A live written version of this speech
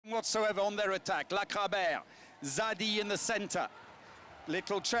whatsoever on their attack. Lacrabert, Zadi in the centre.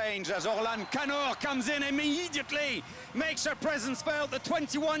 Little change as Orlane Kanor comes in immediately, makes her presence felt, the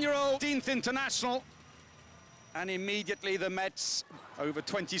 21-year-old 18th international. And immediately the Mets, over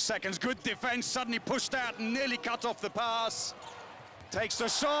 20 seconds, good defence, suddenly pushed out and nearly cut off the pass. Takes the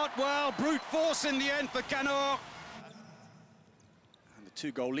shot, well, brute force in the end for Kanor. And the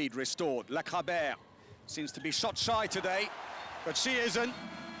 2-goal lead restored. Lacrabert seems to be shot shy today, but she isn't.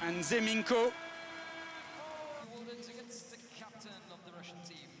 And Ziminko.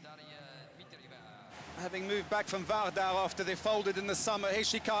 Having moved back from Vardar after they folded in the summer, here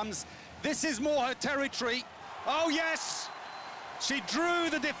she comes. This is more her territory. Oh, yes! She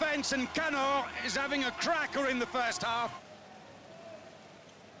drew the defence, and Kanor is having a cracker in the first half.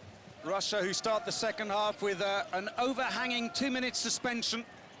 Russia, who start the second half with an overhanging 2-minute suspension.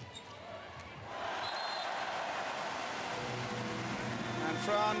 And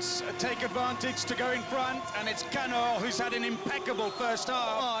France take advantage to go in front, and it's Kanor who's had an impeccable first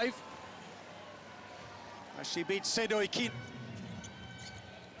half. As she beats Sedoikin.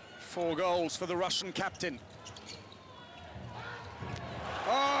 4 goals for the Russian captain.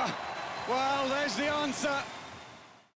 Oh, well, there's the answer.